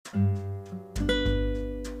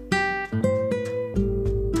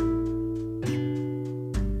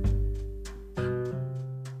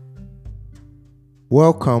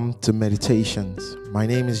Welcome to Meditations. My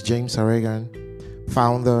name is James Aregan,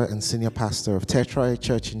 founder and senior pastor of Tetra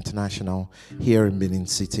Church International here in Benin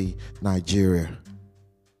City, Nigeria.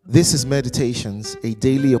 This is Meditations, a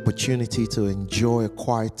daily opportunity to enjoy a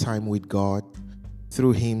quiet time with God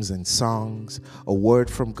through hymns and songs, a word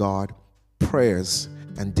from God, prayers,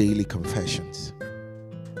 and daily confessions.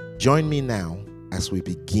 Join me now as we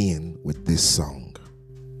begin with this song.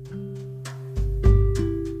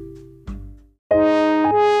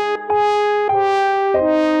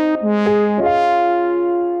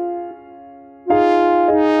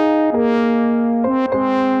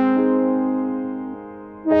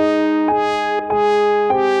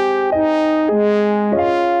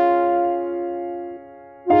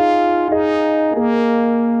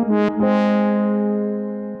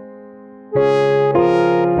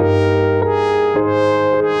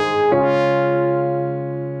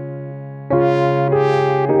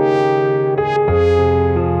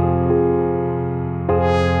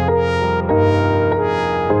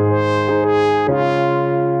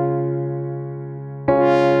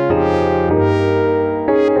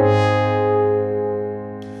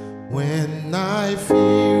 When I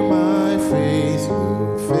fear my faith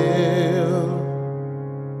will fail,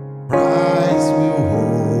 Christ will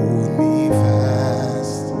hold me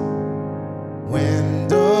fast. When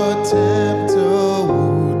the tempter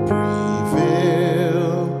would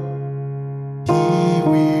prevail, he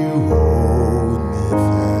will hold me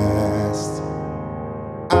fast.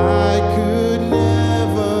 I could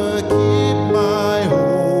never keep my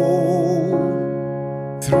hold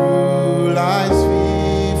through life's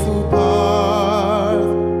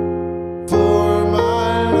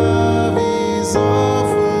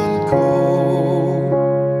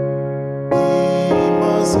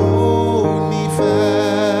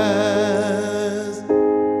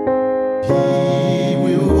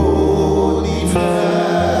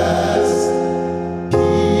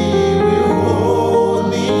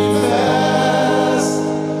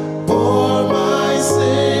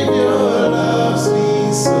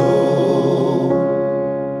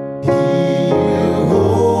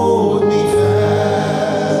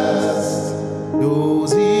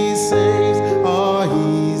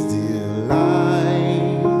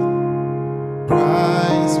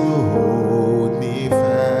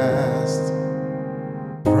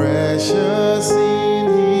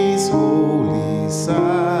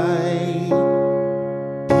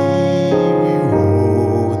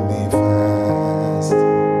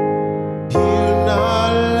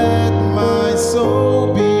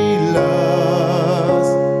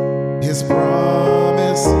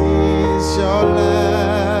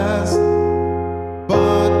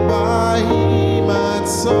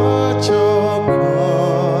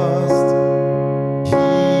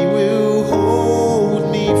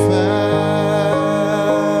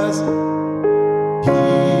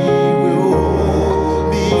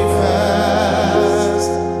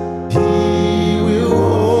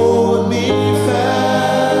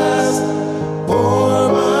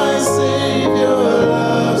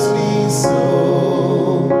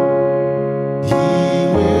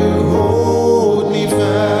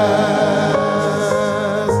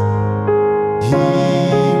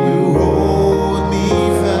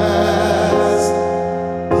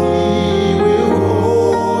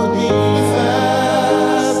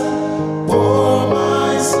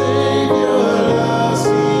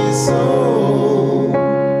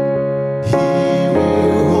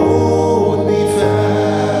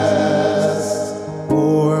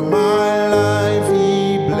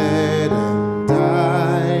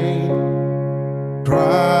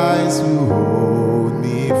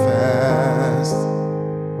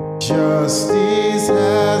justice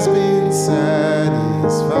has been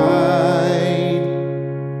satisfied.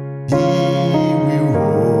 He will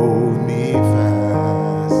hold me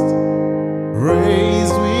fast,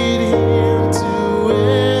 raised with him to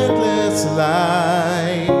endless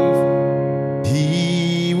life.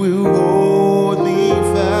 He will hold me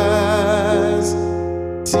fast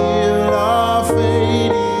till our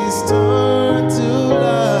fate is turned to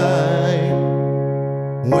light.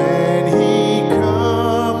 When he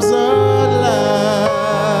comes at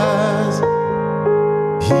last,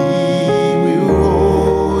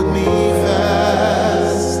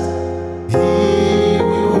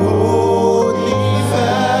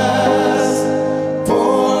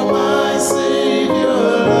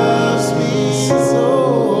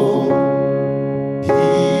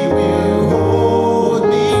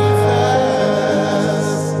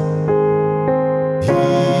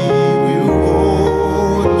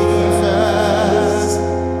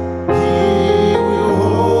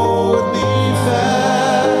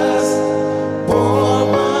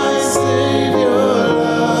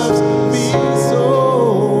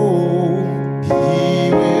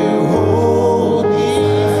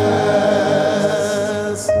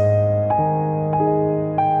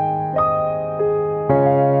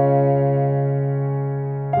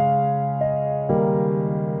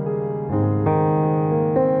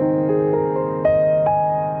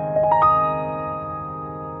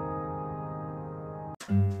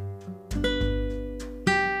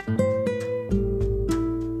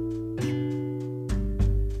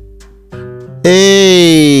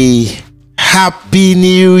 Hey, Happy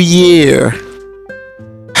New Year.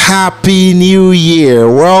 Happy New Year.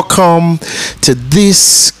 Welcome to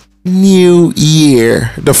this new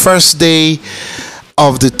year, the first day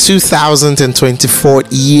of the 2024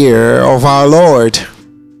 year of our Lord.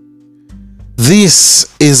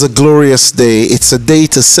 This is a glorious day. It's a day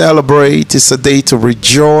to celebrate. It's a day to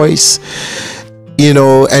rejoice,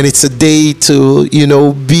 and it's a day to,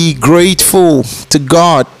 be grateful to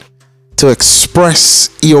God, to express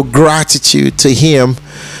your gratitude to Him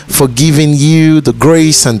for giving you the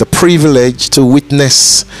grace and the privilege to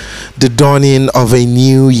witness the dawning of a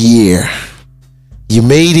new year. You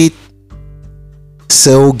made it,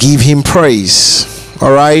 so give Him praise.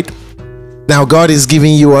 All right. Now God is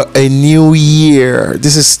giving you a new year.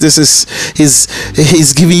 He's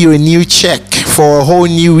giving you a new check for a whole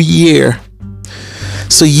new year.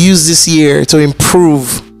 So use this year to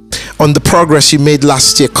improve on the progress you made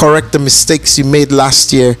last year, correct the mistakes you made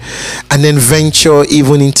last year, and then venture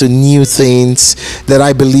even into new things that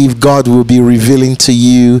I believe God will be revealing to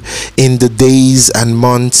you in the days and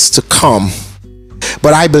months to come.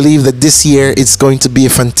 But I believe that this year it's going to be a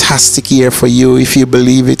fantastic year for you if you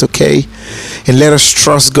believe it, okay? And let us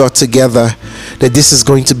trust God together that this is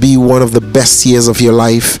going to be one of the best years of your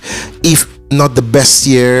life, if not the best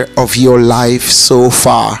year of your life so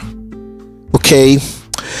far, okay?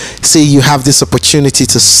 See, you have this opportunity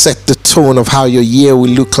to set the tone of how your year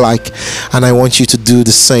will look like, and I want you to do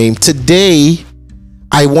the same. Today,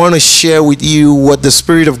 I want to share with you what the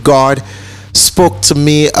Spirit of God spoke to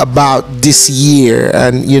me about this year.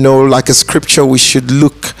 And like a scripture we should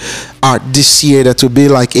look at this year that will be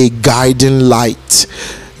like a guiding light,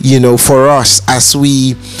 for us as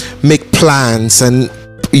we make plans and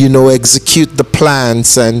execute the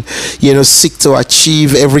plans and seek to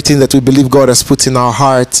achieve everything that we believe God has put in our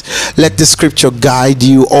hearts. Let the scripture guide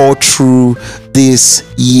you all through this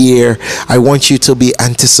year. I want you to be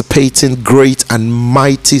anticipating great and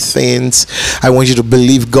mighty things. I want you to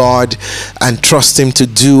believe God and trust Him to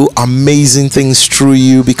do amazing things through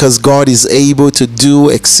you, because God is able to do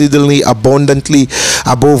exceedingly abundantly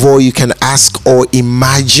above all you can ask or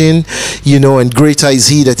imagine, and greater is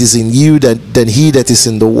He that is in you than he that is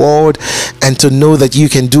in the world. And to know that you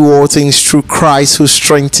can do all things through Christ who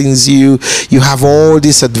strengthens you. You have all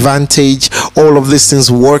this advantage, all of these things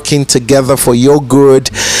working together for your good.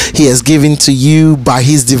 He has given to you by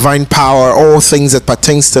His divine power all things that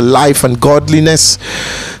pertains to life and godliness.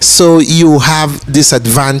 So you have this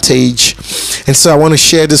advantage. And so I want to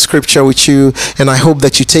share the scripture with you, and I hope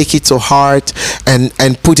that you take it to heart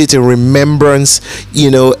and put it in remembrance,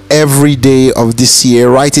 every day of this year.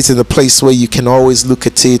 Write it in a place where you can always look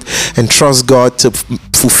at it and trust God to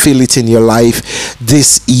fulfill it in your life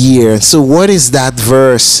this year. And so what is that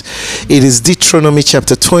verse? It is Deuteronomy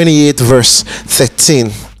chapter 28 verse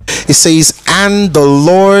 13. It says, "And the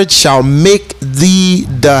Lord shall make thee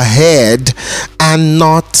the head and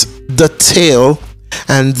not the tail,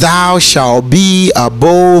 and thou shalt be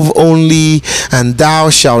above only, and thou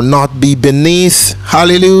shalt not be beneath."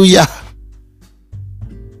 Hallelujah.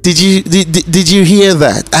 Did you hear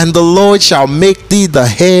that? "And the Lord shall make thee the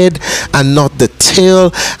head and not the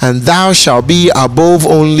tail, and thou shalt be above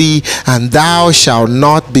only, and thou shalt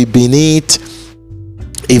not be beneath,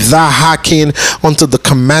 if thou hearken unto the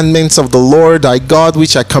commandments of the Lord thy God,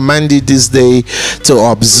 which I command thee this day, to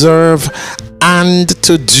observe and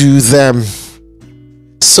to do them."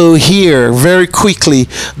 So here, very quickly,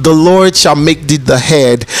 "the Lord shall make thee the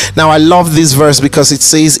head." Now I love this verse because it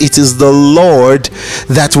says it is the Lord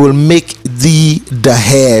that will make thee the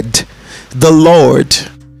head. The Lord,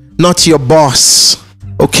 not your boss.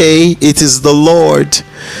 Okay, it is the Lord,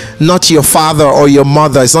 not your father or your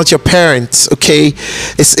mother. It's not your parents. Okay,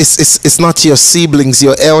 it's not your siblings,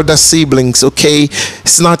 your elder siblings. Okay,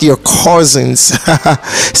 it's not your cousins.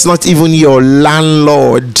 It's not even your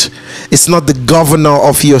landlord. It's not the governor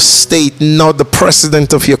of your state, not the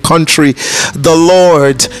president of your country. The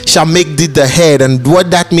Lord shall make thee the head. And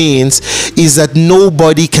what that means is that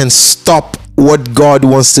nobody can stop what God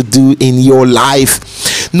wants to do in your life.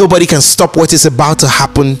 Nobody can stop what is about to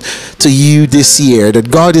happen to you this year.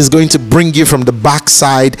 That God is going to bring you from the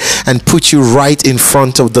backside and put you right in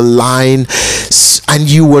front of the line, and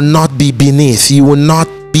you will not be beneath. You will not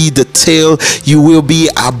be the tail. You will be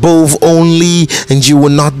above only, and you will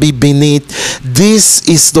not be beneath. This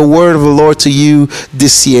is the word of the Lord to you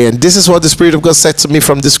this year. And this is what the Spirit of God said to me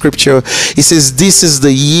from the scripture. He says, this is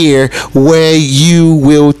the year where you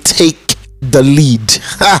will take the lead.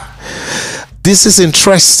 This is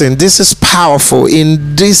interesting. This is powerful.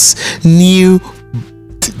 In this new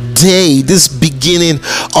day, this beginning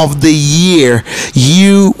of the year,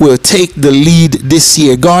 you will take the lead this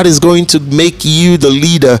year. God is going to make you the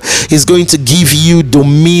leader. He's going to give you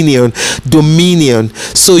dominion,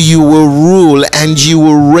 so you will rule and you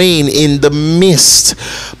will reign in the midst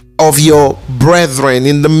of your brethren,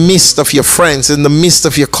 in the midst of your friends, in the midst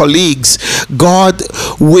of your colleagues. God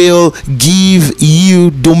will give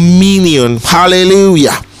you dominion.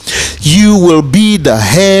 Hallelujah. You will be the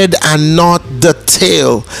head and not the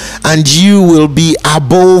tail, and you will be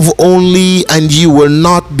above only, and you will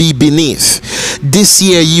not be beneath. This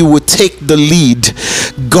year you will take the lead.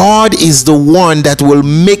 God is the one that will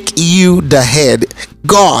make you the head.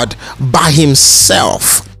 God by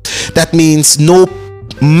himself. That means no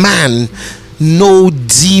man, no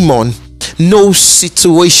demon, no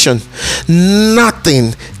situation,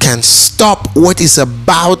 nothing can stop what is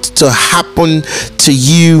about to happen to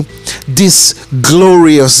you this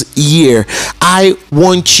glorious year. I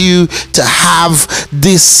want you to have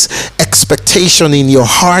this expectation in your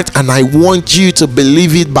heart, and I want you to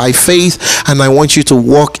believe it by faith, and I want you to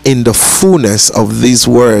walk in the fullness of this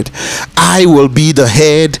word. I will be the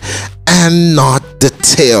head and not the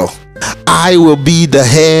tail. I will be the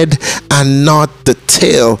head and not the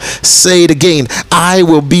tail. Say it again. I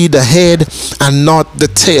will be the head and not the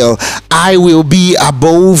tail. I will be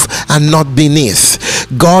above and not beneath.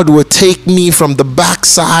 God will take me from the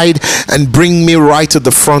backside and bring me right to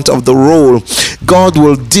the front of the roll. God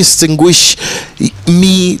will distinguish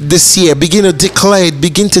me this year. Begin to declare it.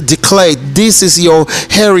 This is your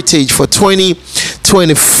heritage for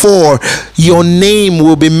 2024. Your name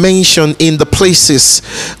will be mentioned in the places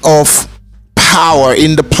of power,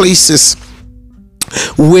 in the places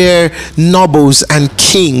where nobles and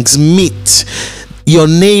kings meet. Your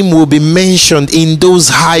name will be mentioned in those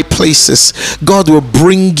high places. God will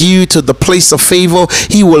bring you to the place of favor.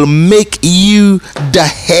 He will make you the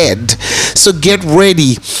head. So get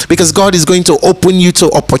ready, because God is going to open you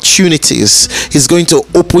to opportunities. He's going to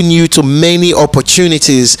open you to many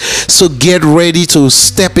opportunities. So get ready to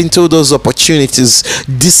step into those opportunities.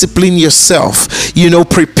 Discipline yourself.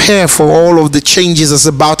 Prepare for all of the changes that's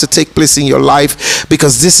about to take place in your life,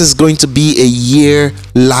 because this is going to be a year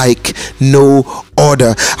like no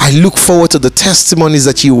other. I look forward to the testimonies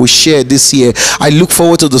that you will share this year. I look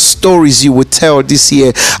forward to the stories you will tell this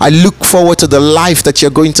year. I look forward to the life that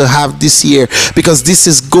you're going to have this year, because this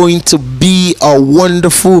is going to be a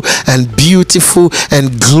wonderful and beautiful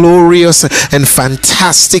and glorious and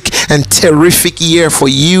fantastic and terrific year for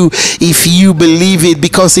you, if you believe it.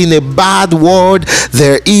 Because in a bad world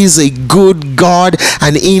there is a good God,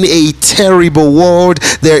 and in a terrible world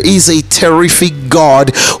there is a terrific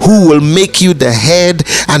God who will make you the head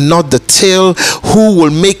and not the tail, who will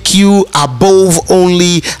make you above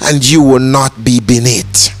only, and you will not be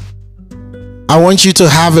beneath. I want you to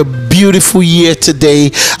have a beautiful year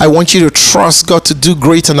today. I want you to trust God to do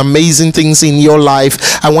great and amazing things in your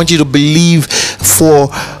life. I want you to believe for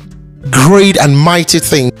great and mighty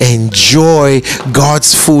things. Enjoy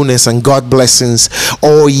God's fullness and God's blessings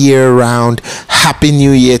all year round. Happy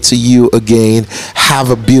New Year to you again. Have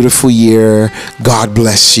a beautiful year. God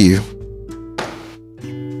bless you.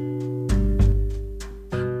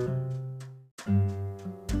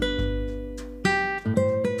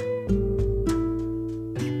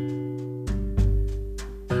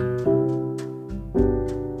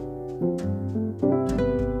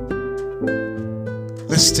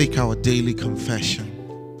 Let's take our daily confession.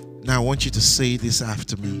 Now I want you to say this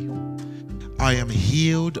after me. I am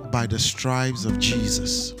healed by the stripes of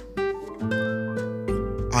Jesus.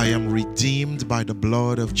 I am redeemed by the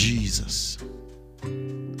blood of Jesus.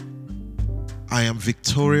 I am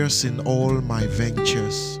victorious in all my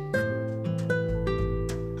ventures.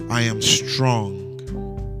 I am strong.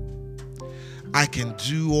 I can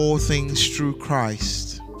do all things through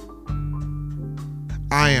Christ.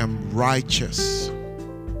 I am righteous.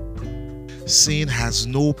 Sin has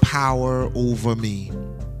no power over me.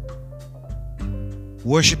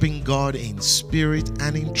 Worshiping God in spirit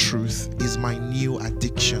and in truth is my new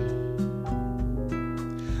addiction.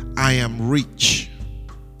 I am rich.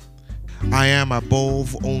 I am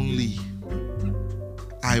above only.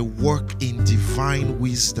 I work in divine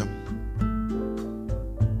wisdom.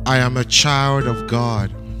 I am a child of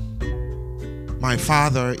God. My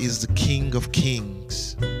Father is the King of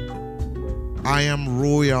Kings. I am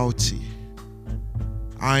royalty.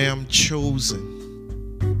 I am chosen.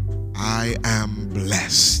 I am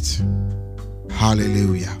blessed.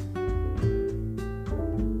 Hallelujah.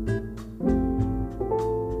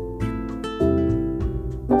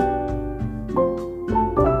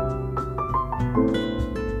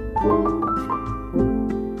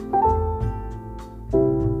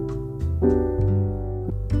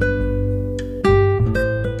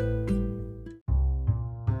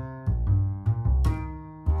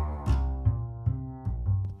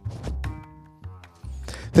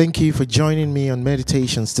 Thank you for joining me on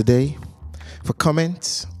Meditations today. For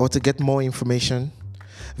comments or to get more information,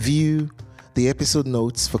 view the episode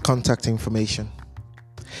notes for contact information.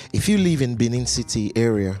 If you live in Benin City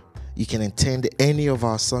area, you can attend any of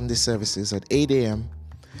our Sunday services at 8 a.m.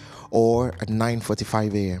 or at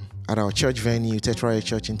 9:45 a.m. at our church venue, Tetraya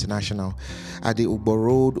Church International, at the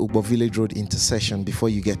Ugbo Village Road intersection before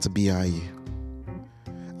you get to BIU.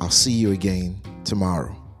 I'll see you again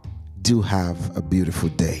tomorrow. Do have a beautiful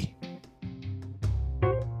day.